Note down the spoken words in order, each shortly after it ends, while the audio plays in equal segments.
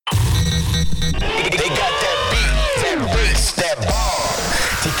They got that beat, that bass, that bar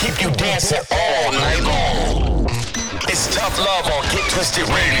to keep you dancing all night long. It's Tough Love on Get Twisted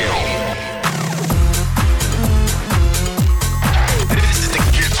Radio. This is the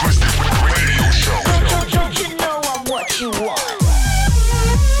Get Twisted Radio Show. Don't you know I'm what you want?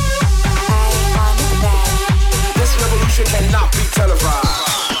 This revolution cannot be televised.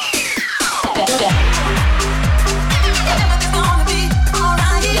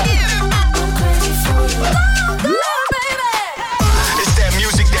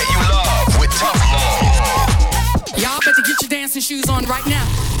 Shoes on right now.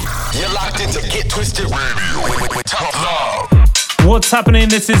 You're locked into Get Twisted Radio with Tough Love. What's happening?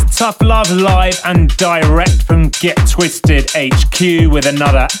 This is Tough Love live and direct from Get Twisted HQ with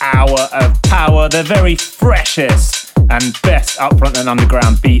another hour of power, the very freshest and best upfront and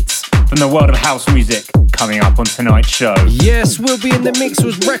underground beats from the world of house music coming up on tonight's show. Yes, we'll be in the mix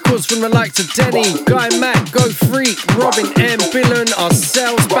with records from the likes of Denny, Guy Mack, Go Freak, Robin M, Billen,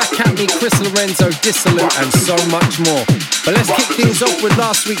 ourselves, Back At Me, Chris Lorenzo, Dissolute, and so much more. But let's kick things off with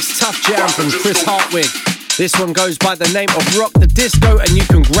last week's Tough Jam from Chris Hartwig. This one goes by the name of Rock the Disco, and you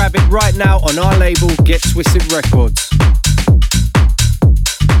can grab it right now on our label, Get Twisted Records.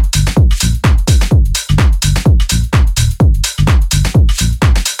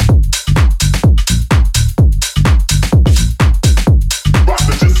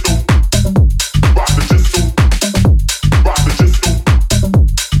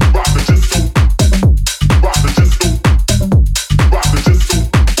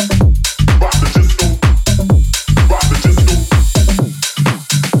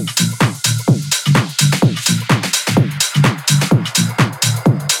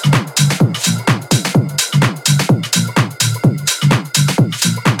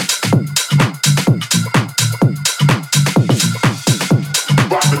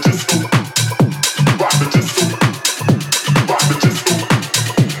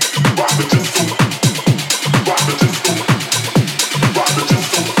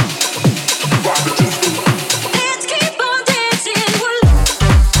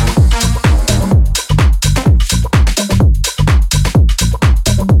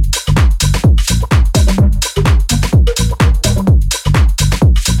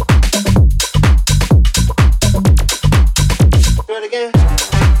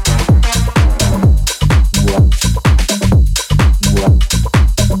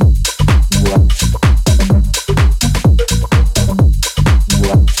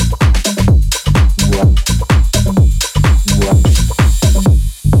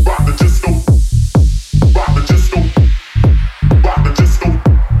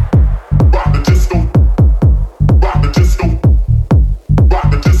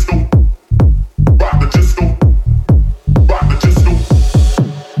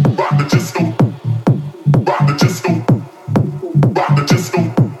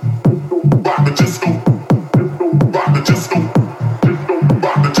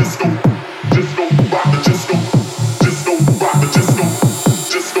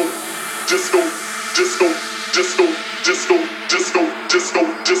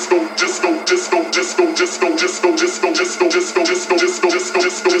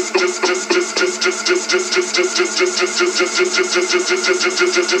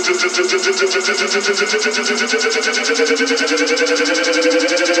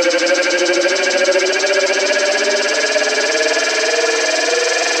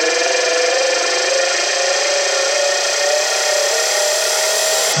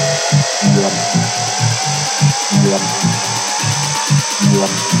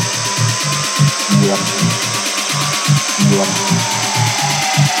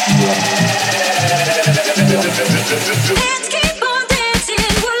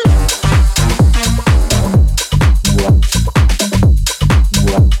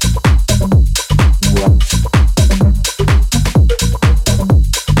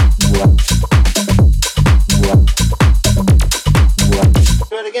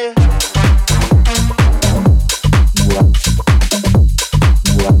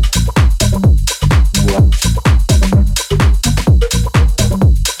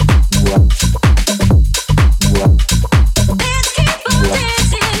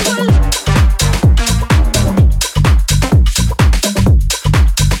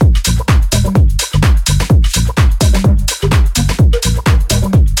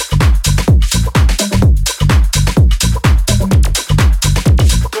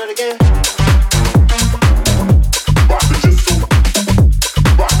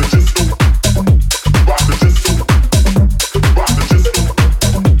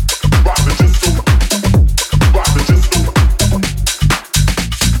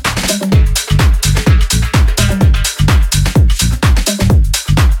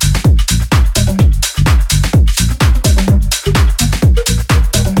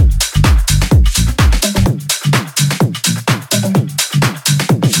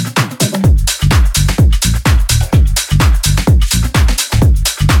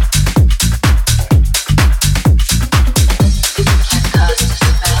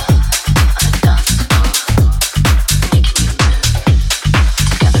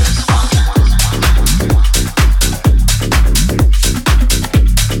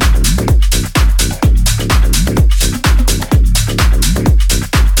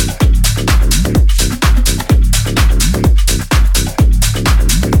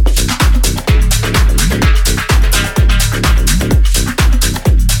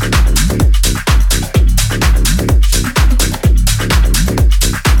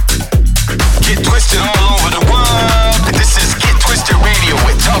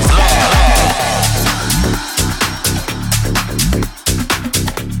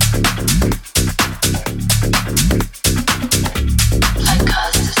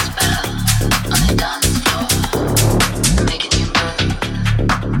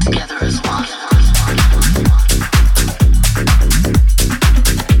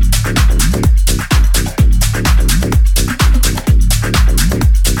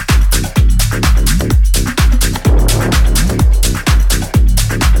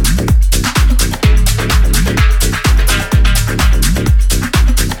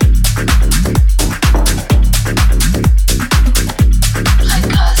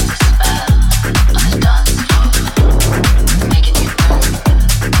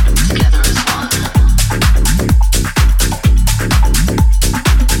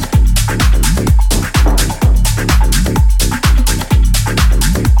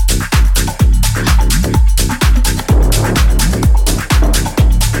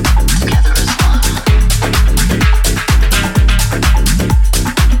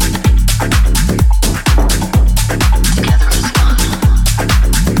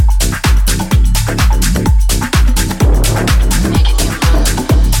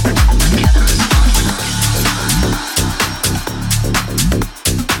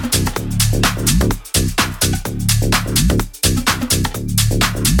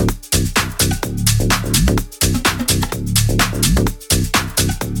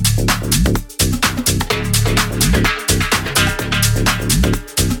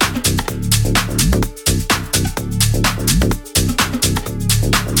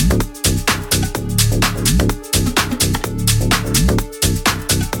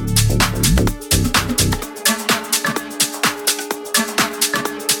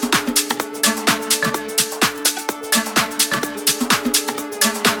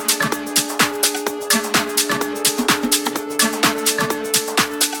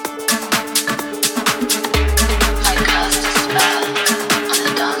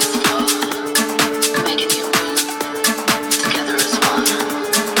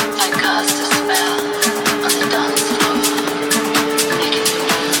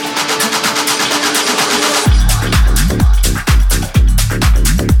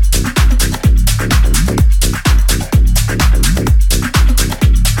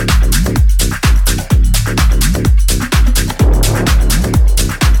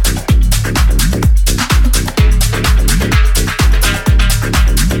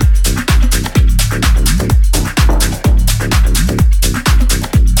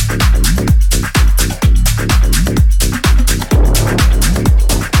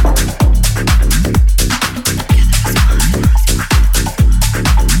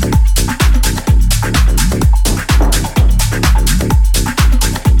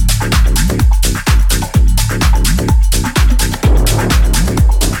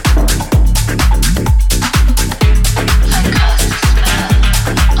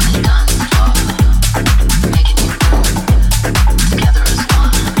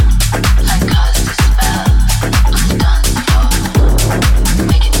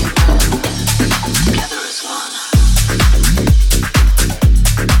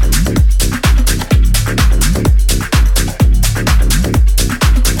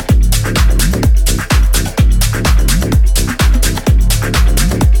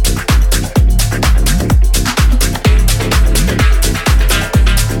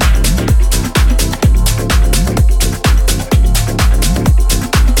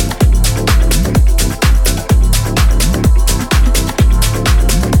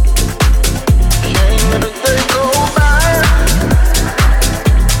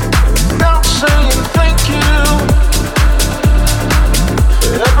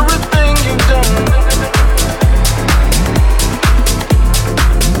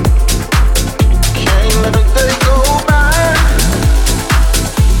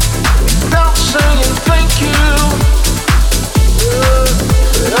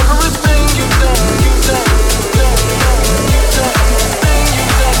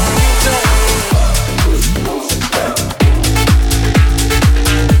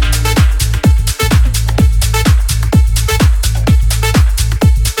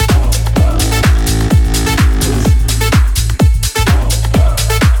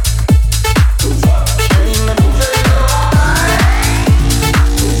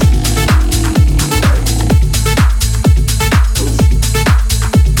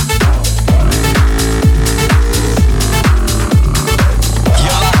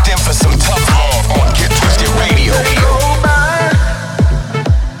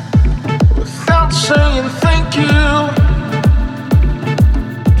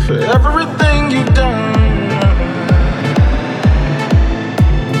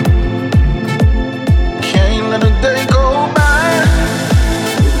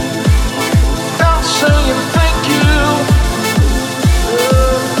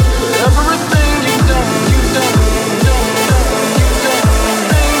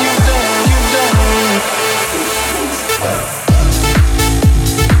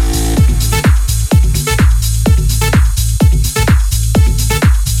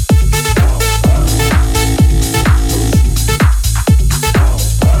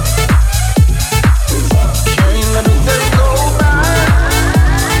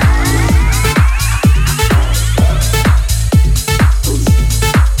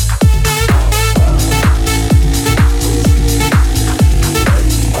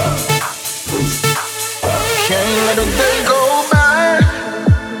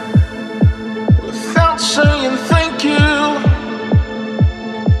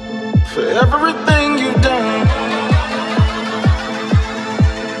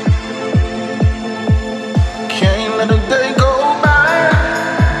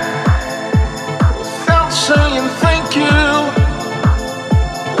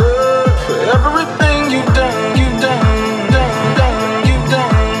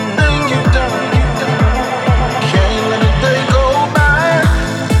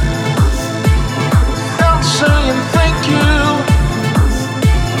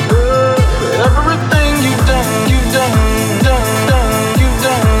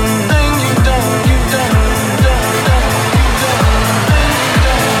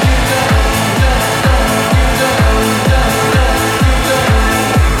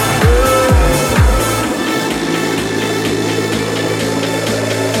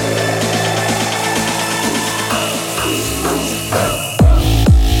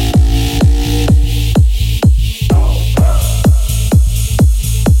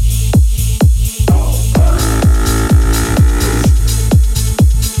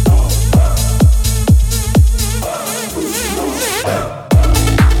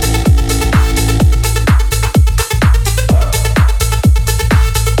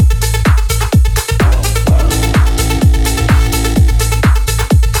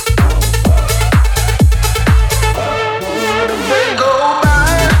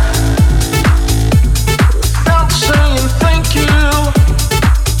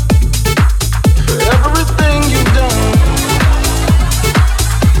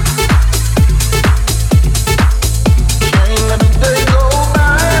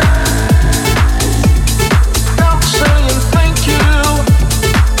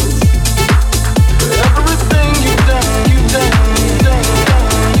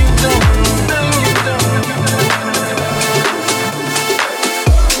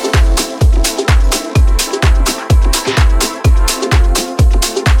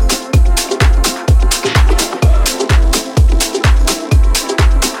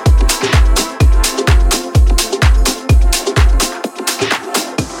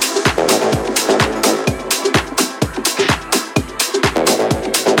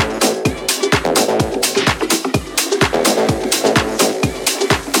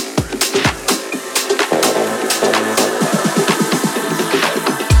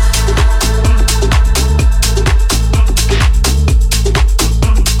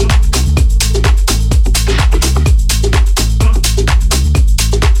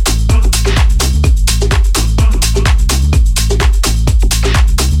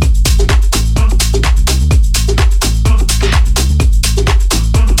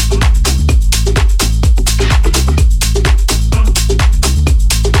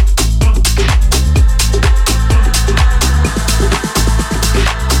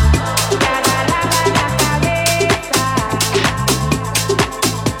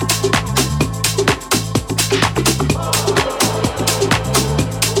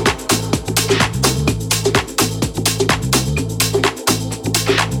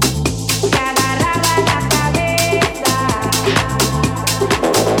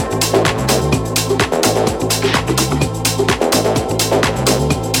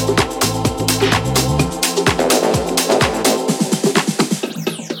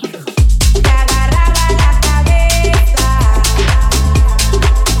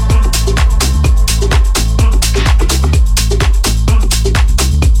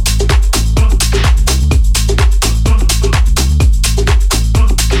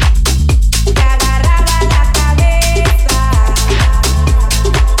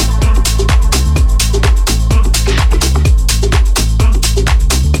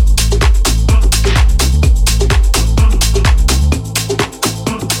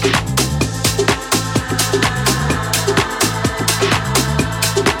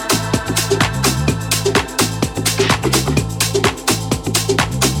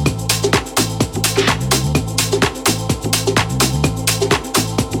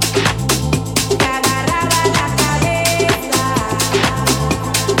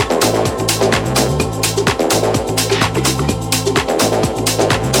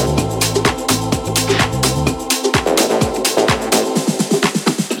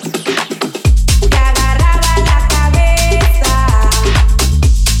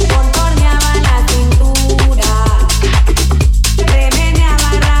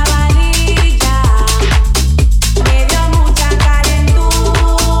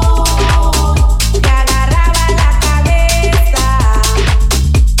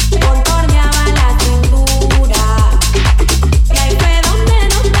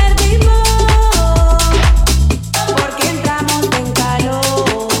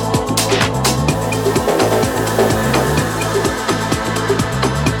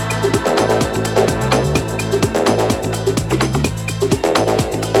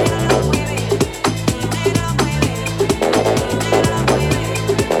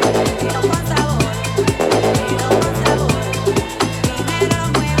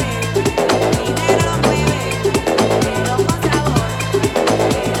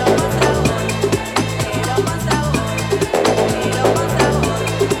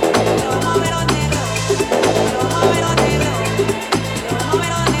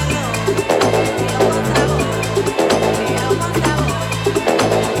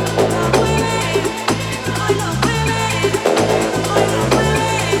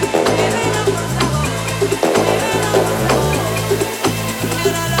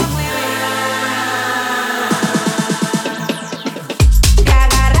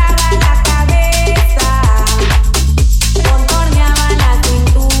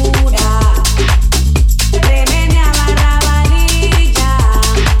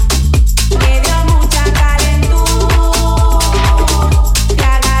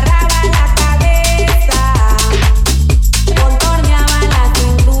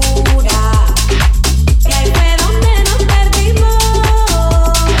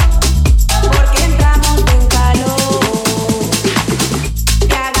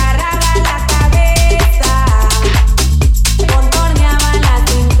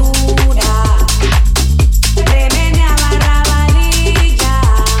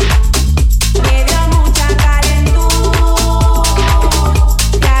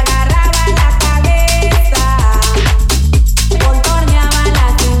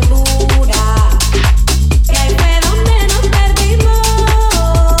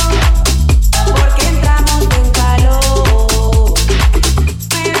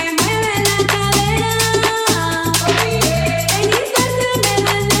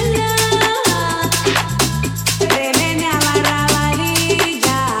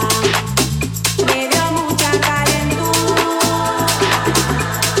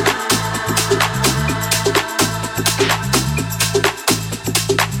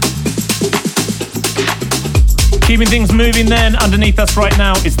 Keeping things moving then, underneath us right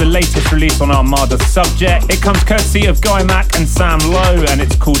now is the latest release on Armada Subject. It comes courtesy of Guy Mack and Sam Lowe and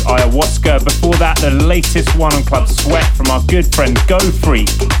it's called Ayahuasca. Before that, the latest one on Club Sweat from our good friend Go Freak,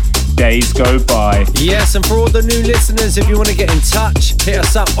 Days Go By. Yes, and for all the new listeners, if you want to get in touch, hit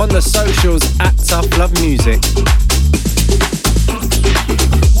us up on the socials at Tough Love Music. Check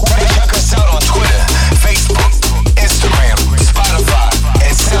us out on Twitter, Facebook, Instagram, Spotify,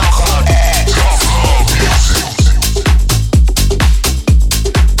 and SoundCloud at Tough Love Music.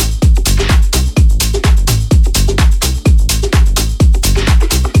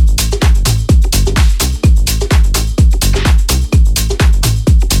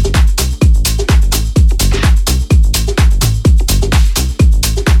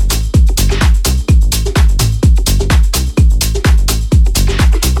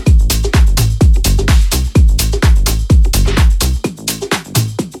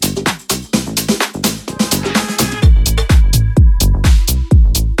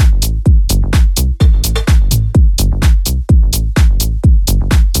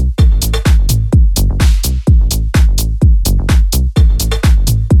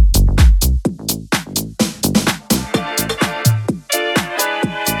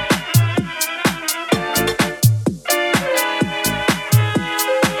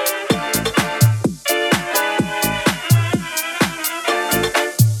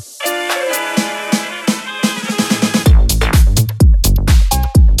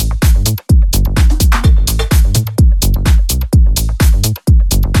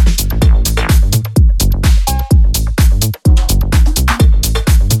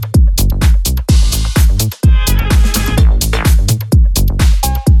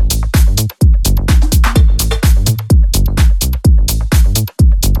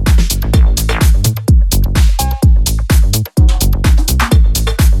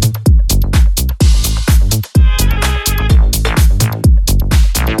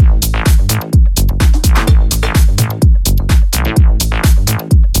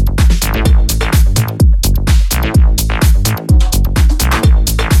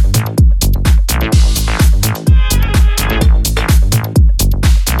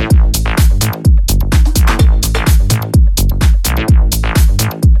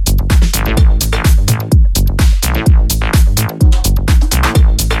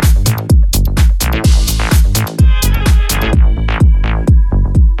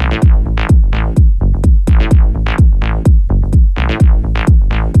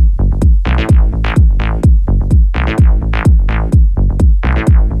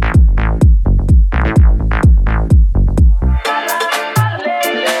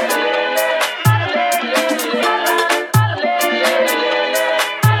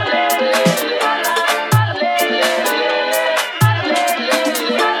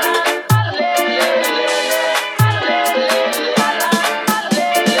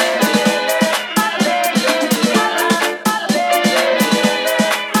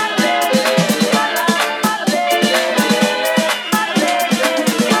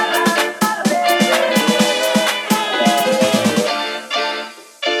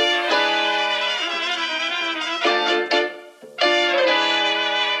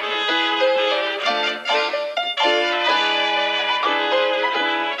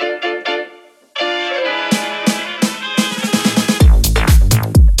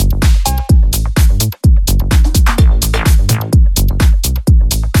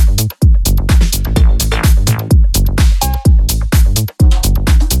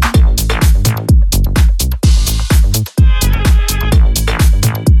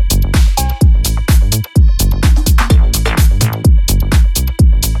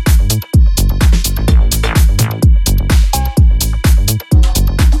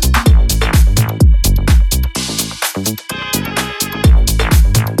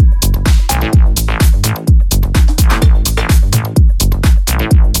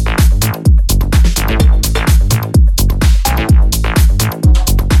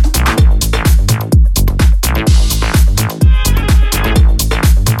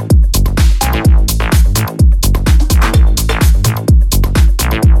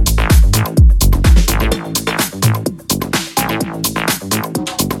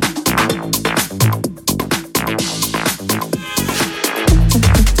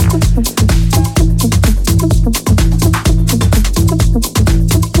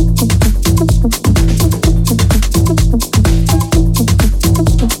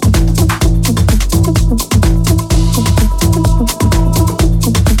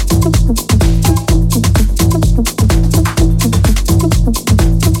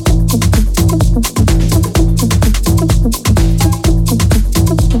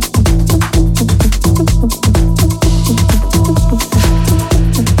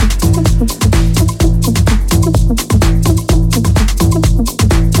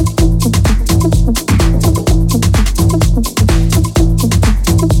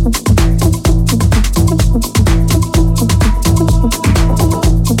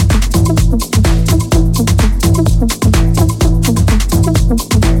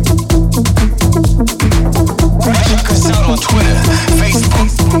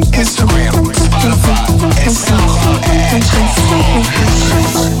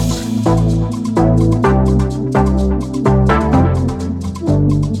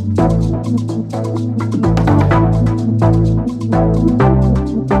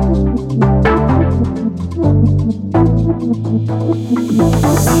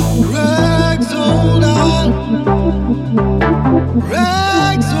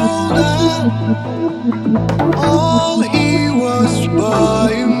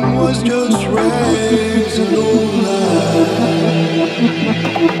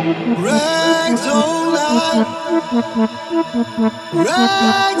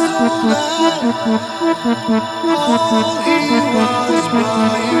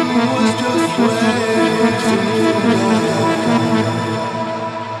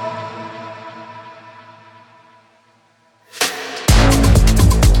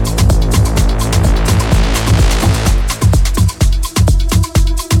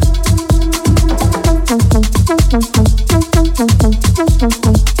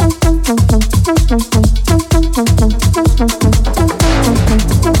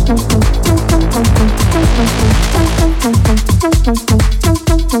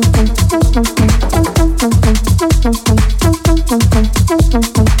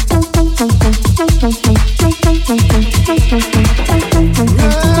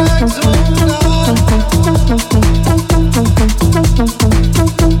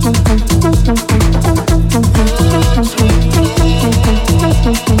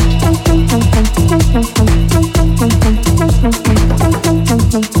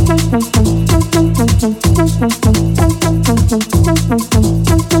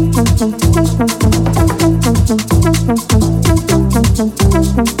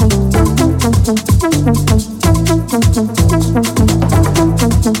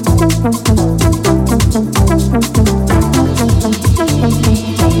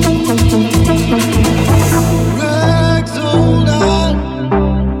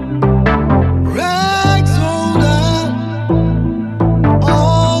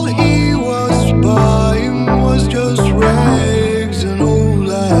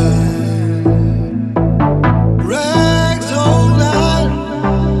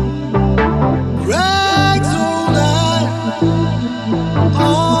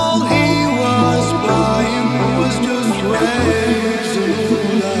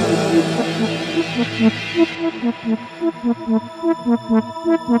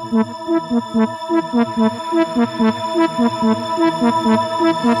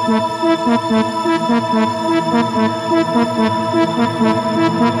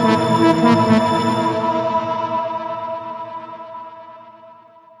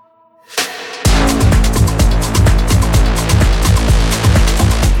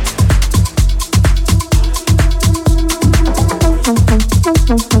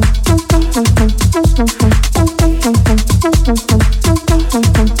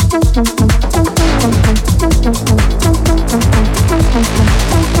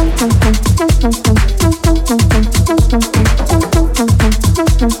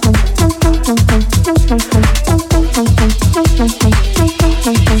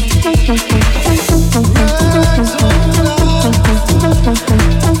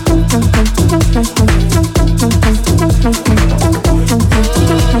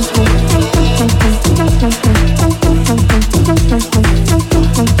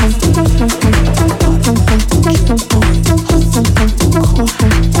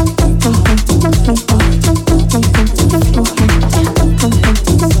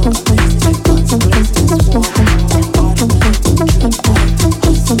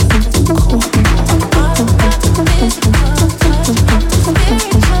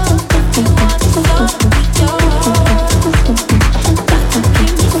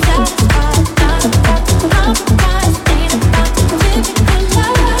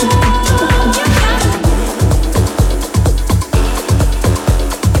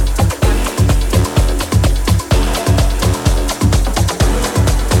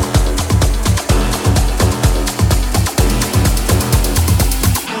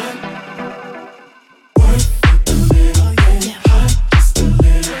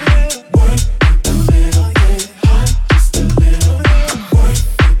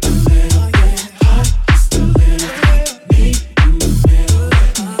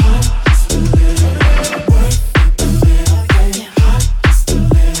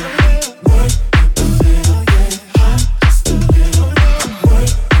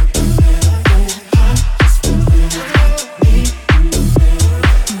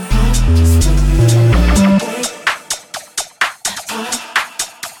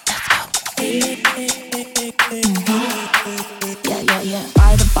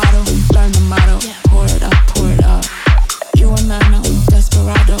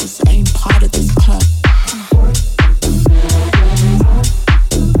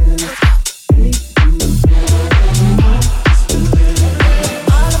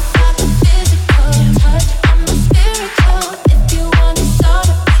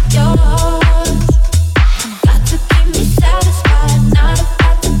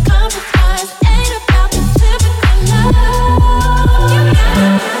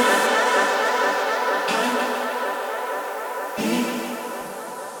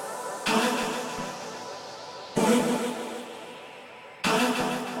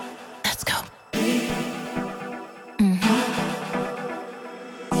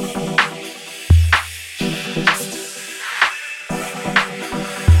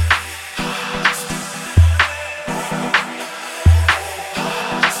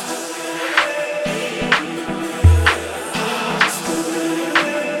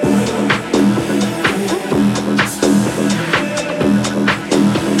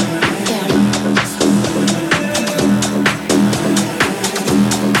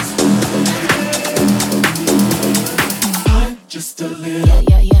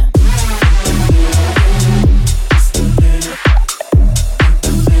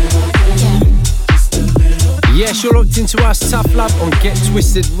 Yes, you're locked into us, Tough Love on Get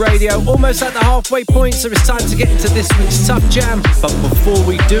Twisted Radio. Almost at the halfway point, so it's time to get into this week's Tough Jam. But before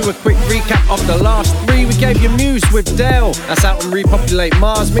we do, a quick recap of the last three. We gave you Muse with Dale, that's out on Repopulate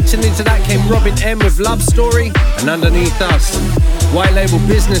Mars. Mixing into that came Robin M with Love Story, and underneath us, White Label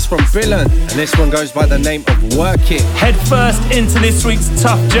Business from Billon, and this one goes by the name of Work It. Head first into this week's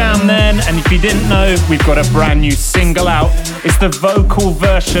Tough Jam then, and if you didn't know, we've got a brand new single out. It's the vocal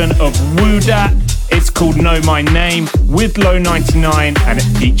version of Woo Dat. It's called Know My Name with Low 99 and it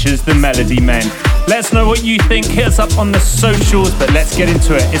features the Melody Men. Let us know what you think, hit us up on the socials, but let's get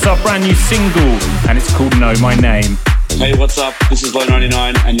into it. It's our brand new single and it's called Know My Name. Hey, what's up? This is Low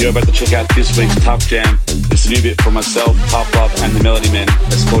 99 and you're about to check out this week's Tough Jam. It's a new bit from myself, Tough Love and the Melody Men.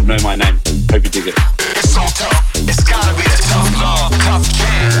 It's called Know My Name. Hope you dig it. It's so tough, it's gotta be the Tough Love, Tough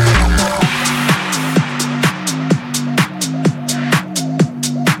Jam.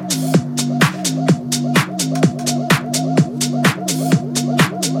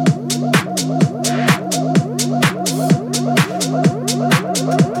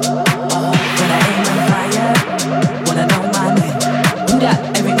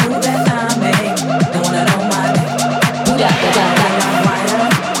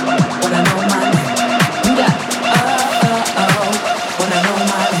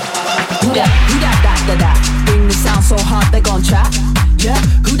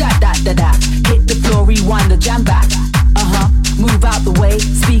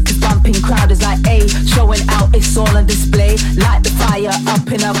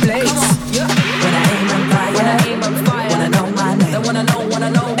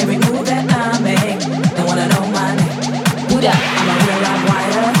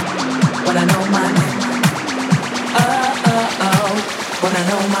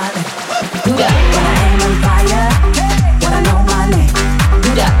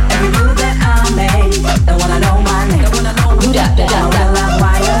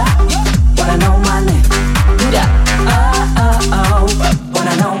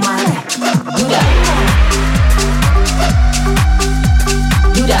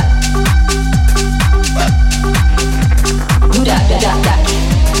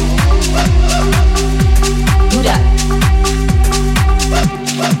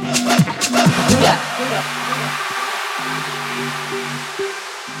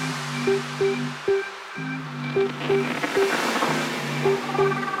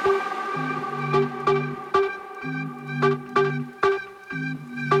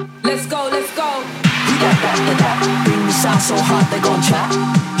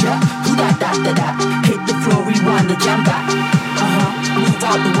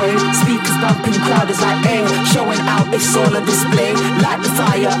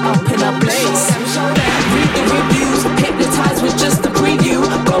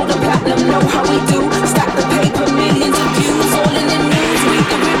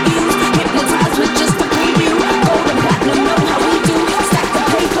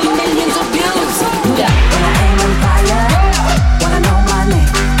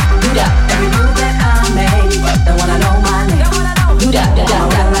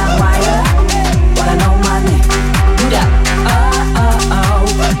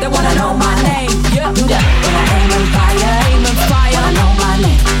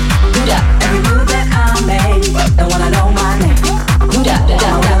 Every move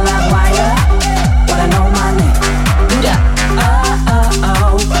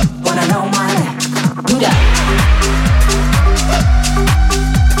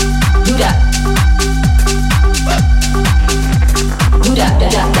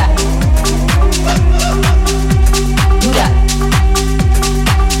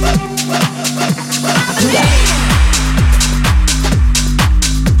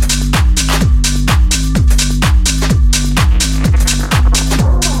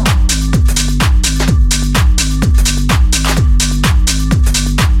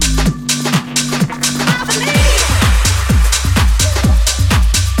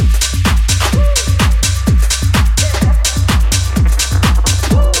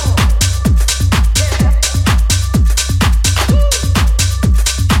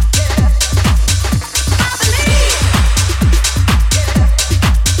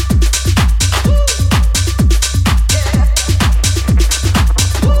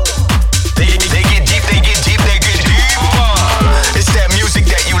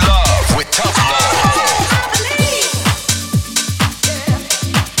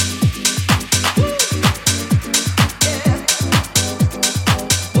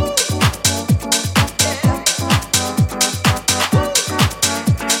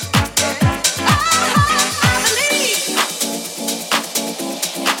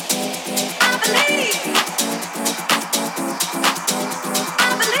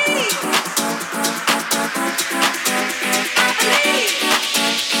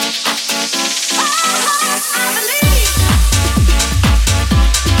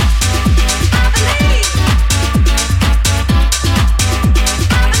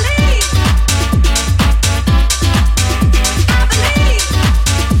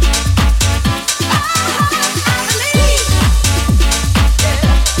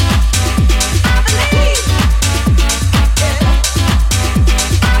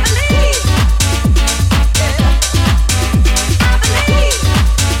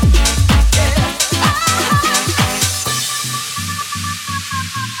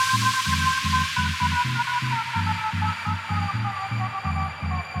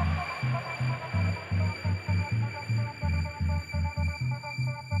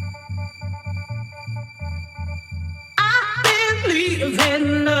you've had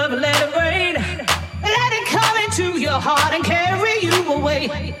enough, let it rain. Let it come into your heart and carry you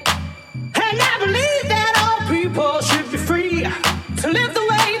away. And I believe that all people should be free to live the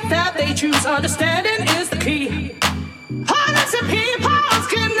way that they choose. Understanding is the key. Hundreds of people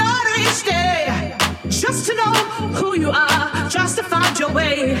cannot each day just to know who you are, just to find your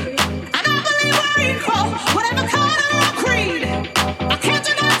way. And I believe we're equal, whatever color or creed. I can't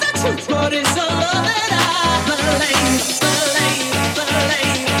deny the truth, but it's a love that I believe.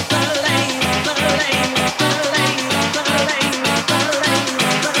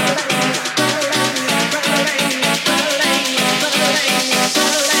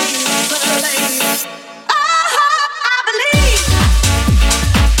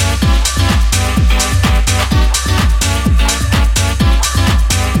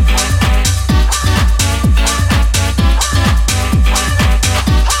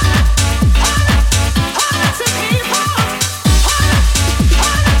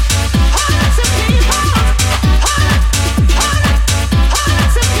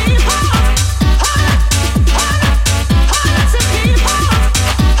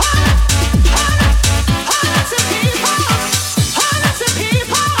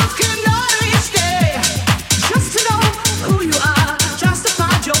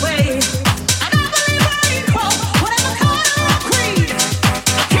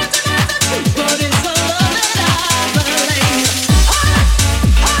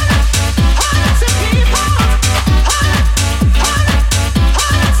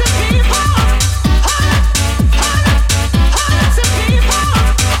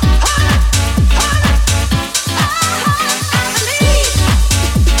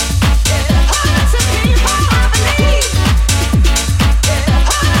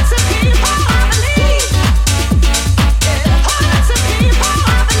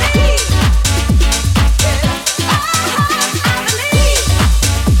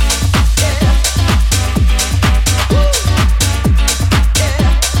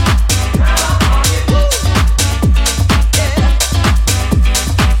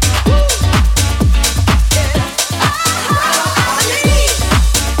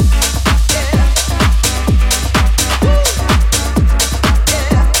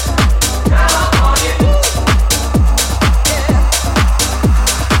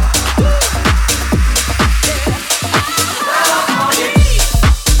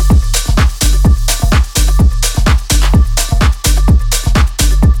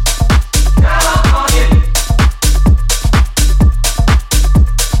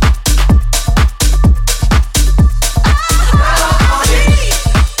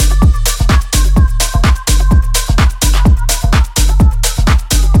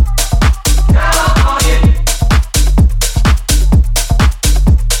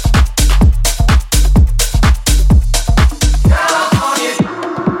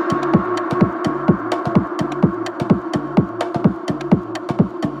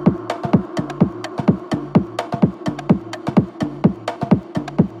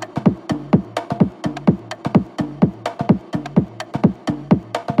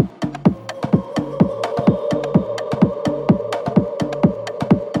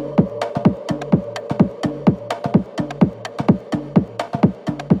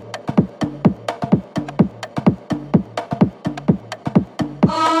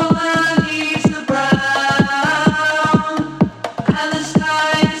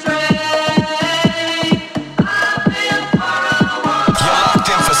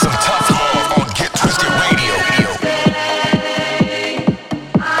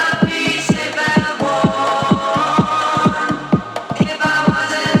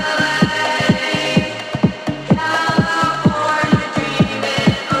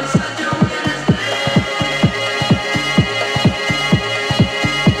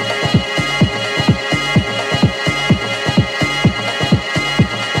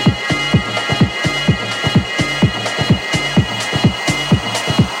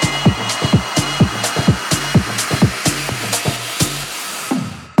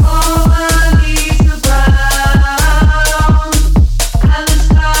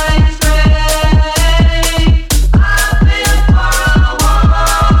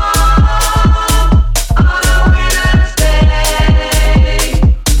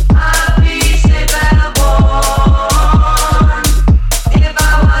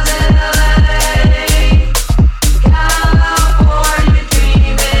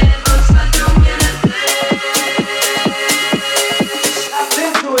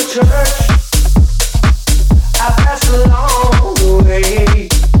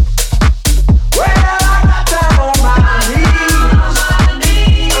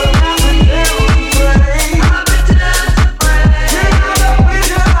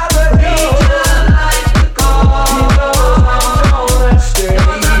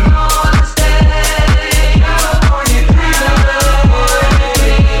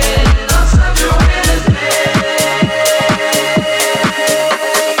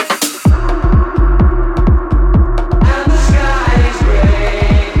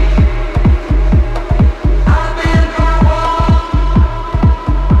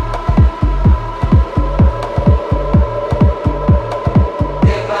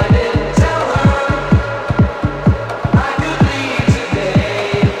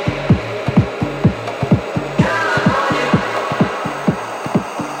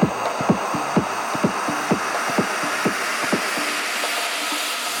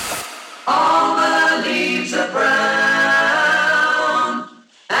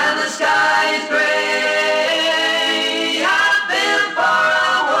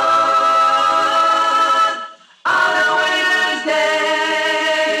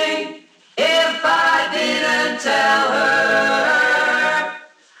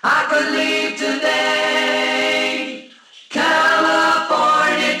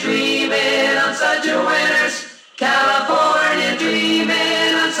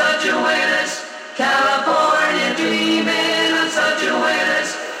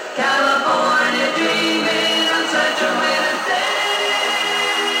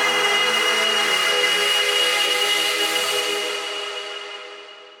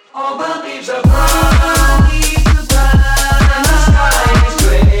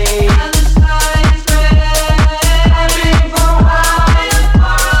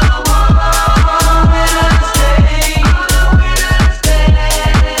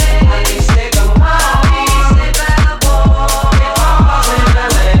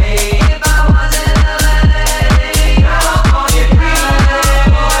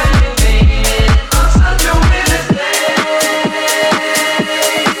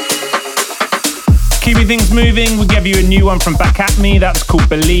 Moving, we gave you a new one from Back At Me, that's called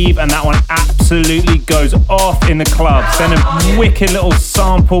Believe, and that one absolutely goes off in the clubs. Then a wicked little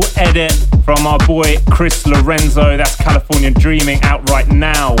sample edit from our boy Chris Lorenzo, that's California Dreaming, out right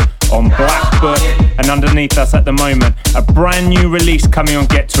now on Black Book, and underneath us at the moment, a brand new release coming on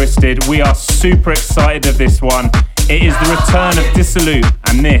Get Twisted. We are super excited of this one. It is the return of Dissolute,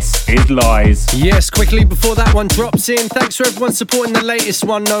 and this is Lies. Yes, quickly before that one drops in, thanks for everyone supporting the latest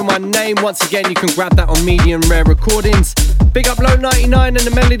one, Know My Name. Once again, you can grab that on Medium Rare Recordings. Big up Low 99 and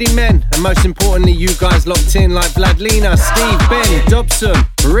the Melody Men, and most importantly, you guys locked in like Vladlina, Steve, Ben, Dobson,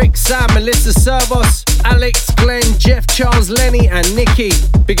 Rick, Sam, Melissa Servos, Alex, Glenn, Jeff, Charles, Lenny, and Nikki.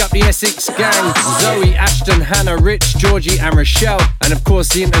 Big up the Essex gang, Zoe, Ashton, Hannah, Rich, Georgie, and Rochelle, and of course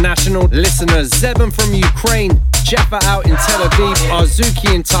the international listeners, Zeben from Ukraine, Jaffa out in Tel Aviv,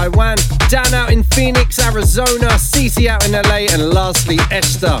 Arzuki in Taiwan, Dan out in Phoenix, Arizona, Cece out in LA, and lastly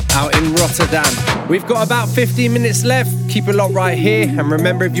Esther out in Rotterdam. We've got about 15 minutes left. Keep it locked right here, and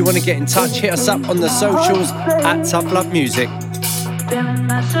remember, if you want to get in touch, hit us up on the socials at Tough Love Music.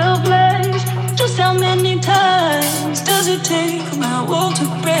 Just how many times does it take for my world to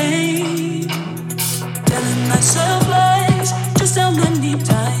break? Telling myself lies. Just how many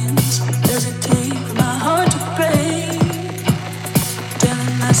times does it take for my heart to break?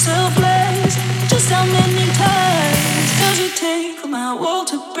 Telling myself lies. Just how many times does it take for my world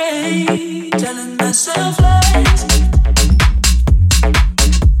to break? Telling myself lies.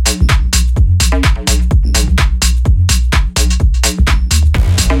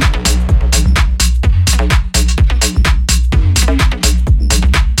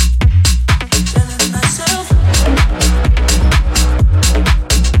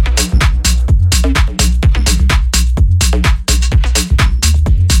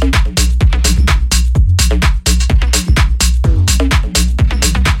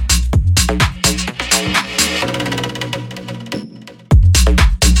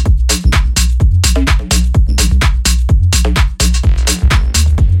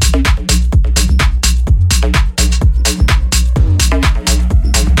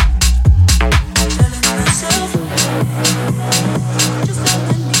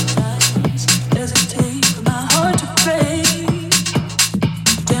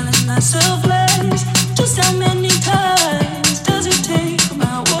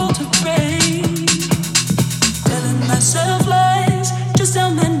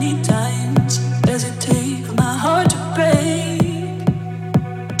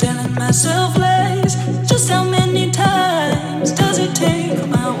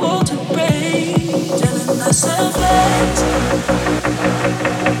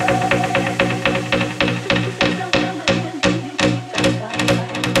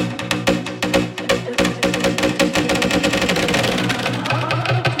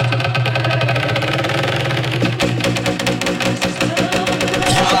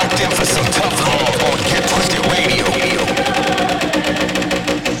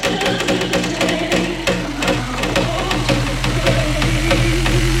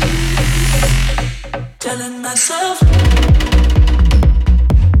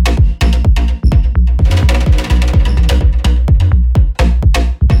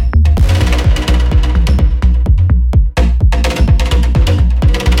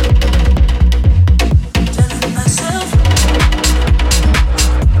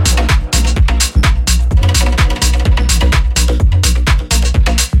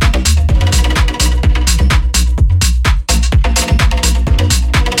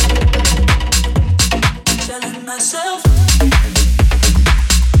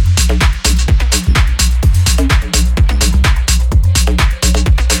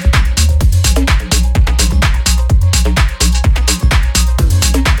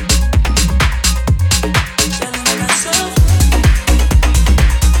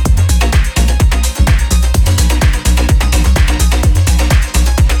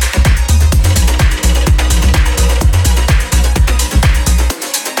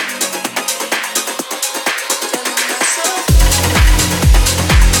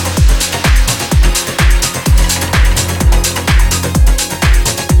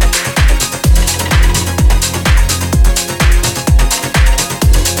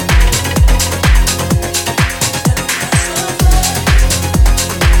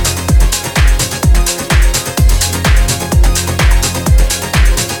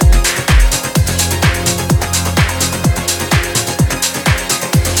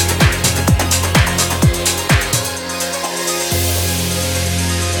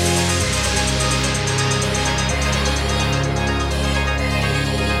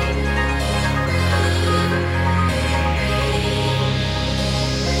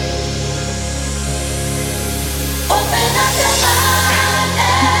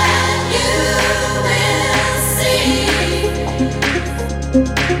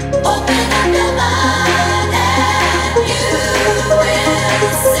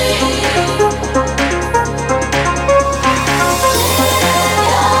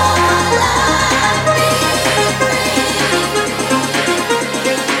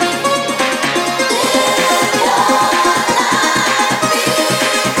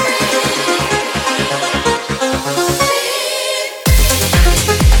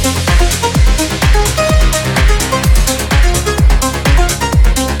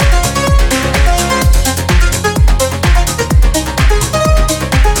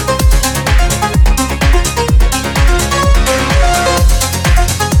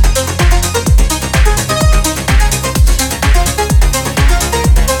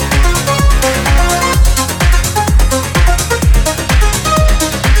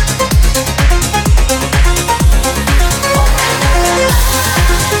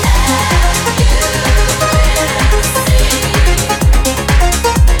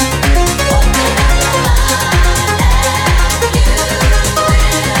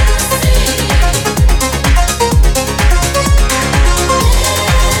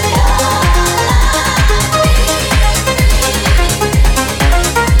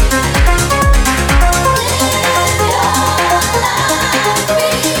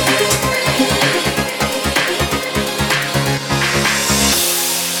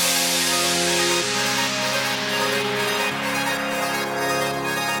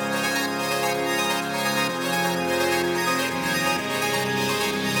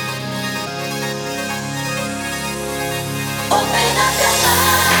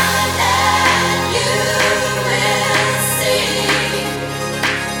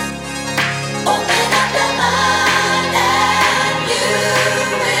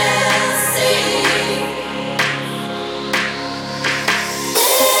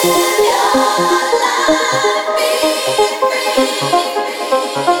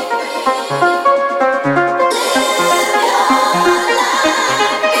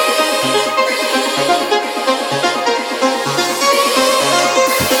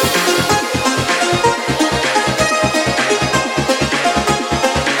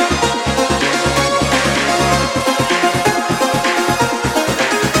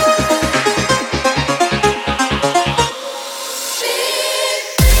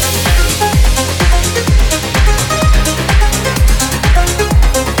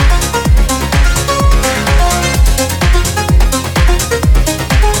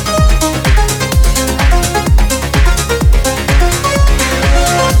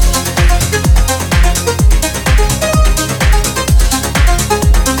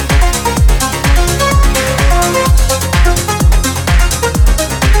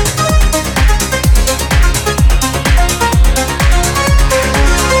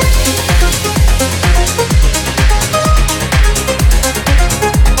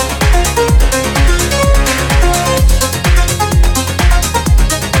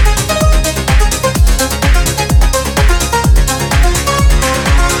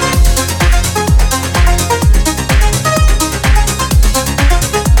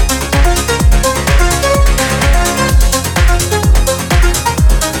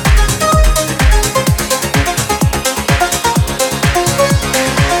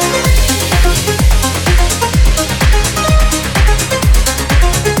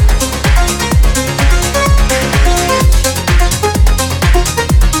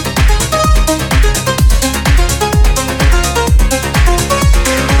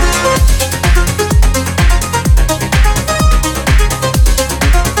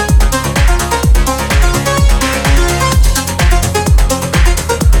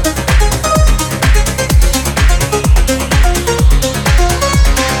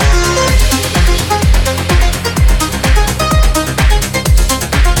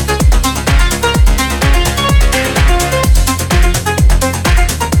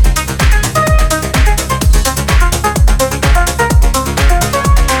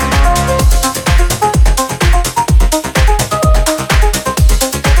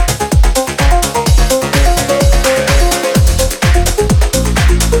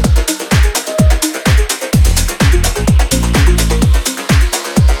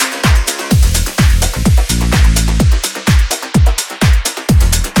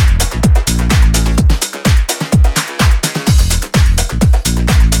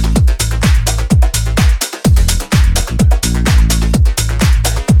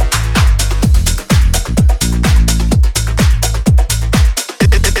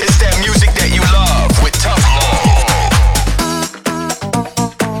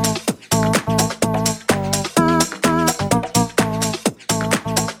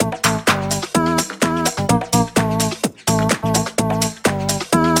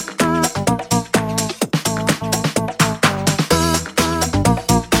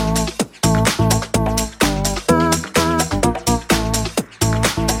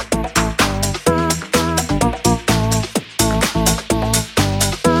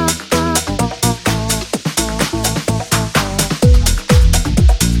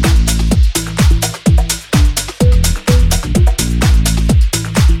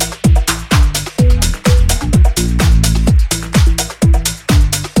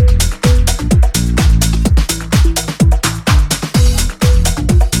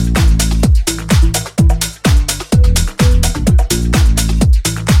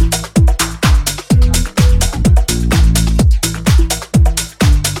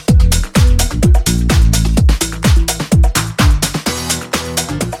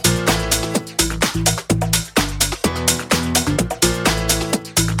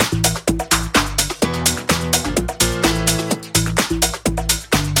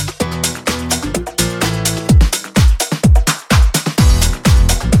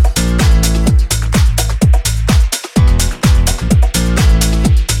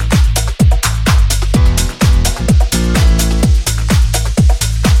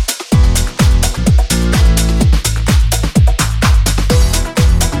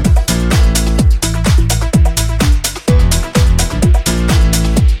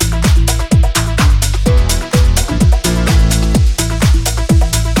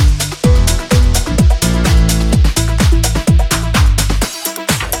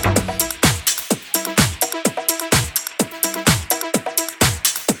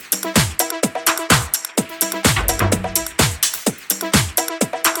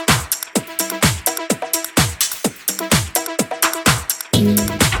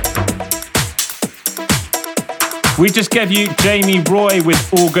 We just gave you Jamie Roy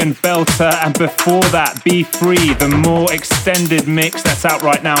with Organ Belter, and before that, Be Free, the more extended mix that's out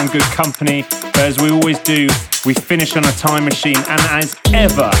right now in Good Company. But as we always do, we finish on a time machine, and as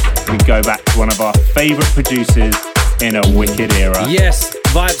ever, we go back to one of our favourite producers in a wicked era. Yes,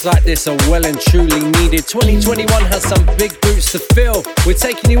 vibes like this are well and truly needed. 2021 has some big boots to fill. We're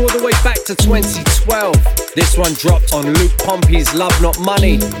taking you all the way back to 2012. This one dropped on Luke Pompey's Love Not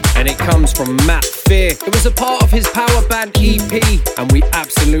Money, and it comes from Matt Fear. It was a part of his Power Band EP, and we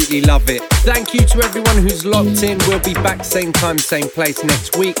absolutely love it. Thank you to everyone who's locked in. We'll be back same time, same place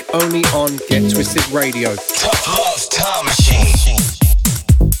next week, only on Get Twisted Radio. Tough Love Time Machine.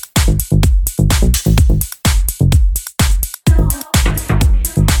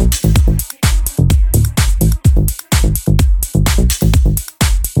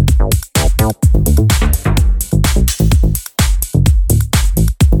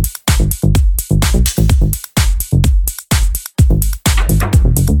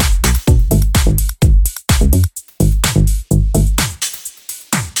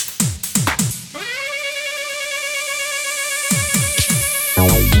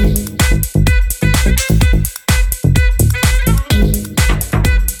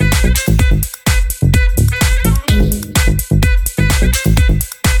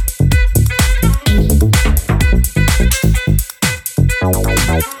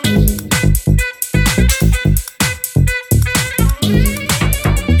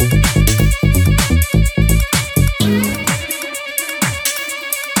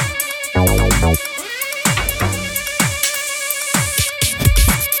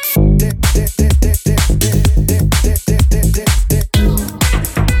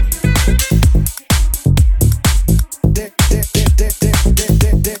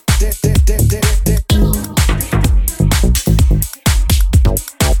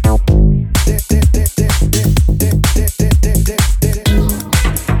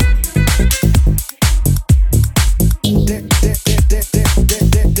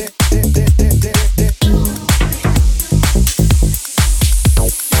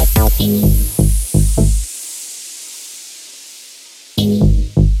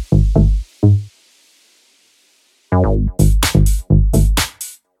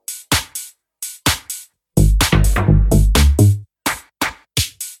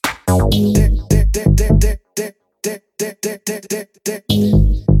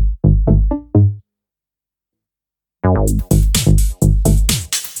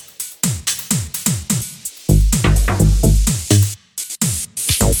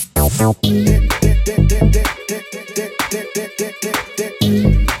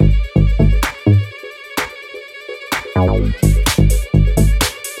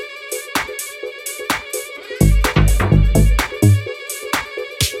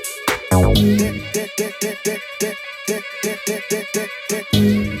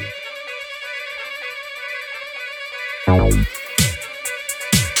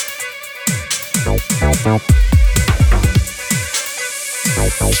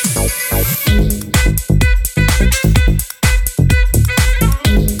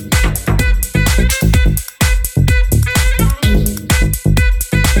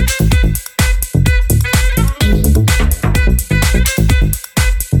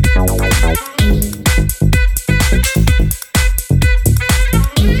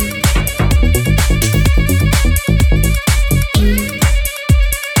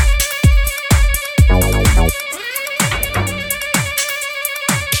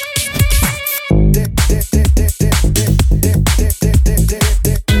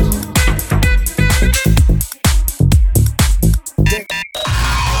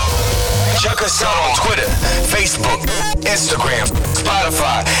 Check us out on Twitter, Facebook, Instagram,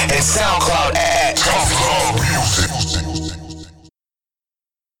 Spotify, and SoundCloud at Tough Love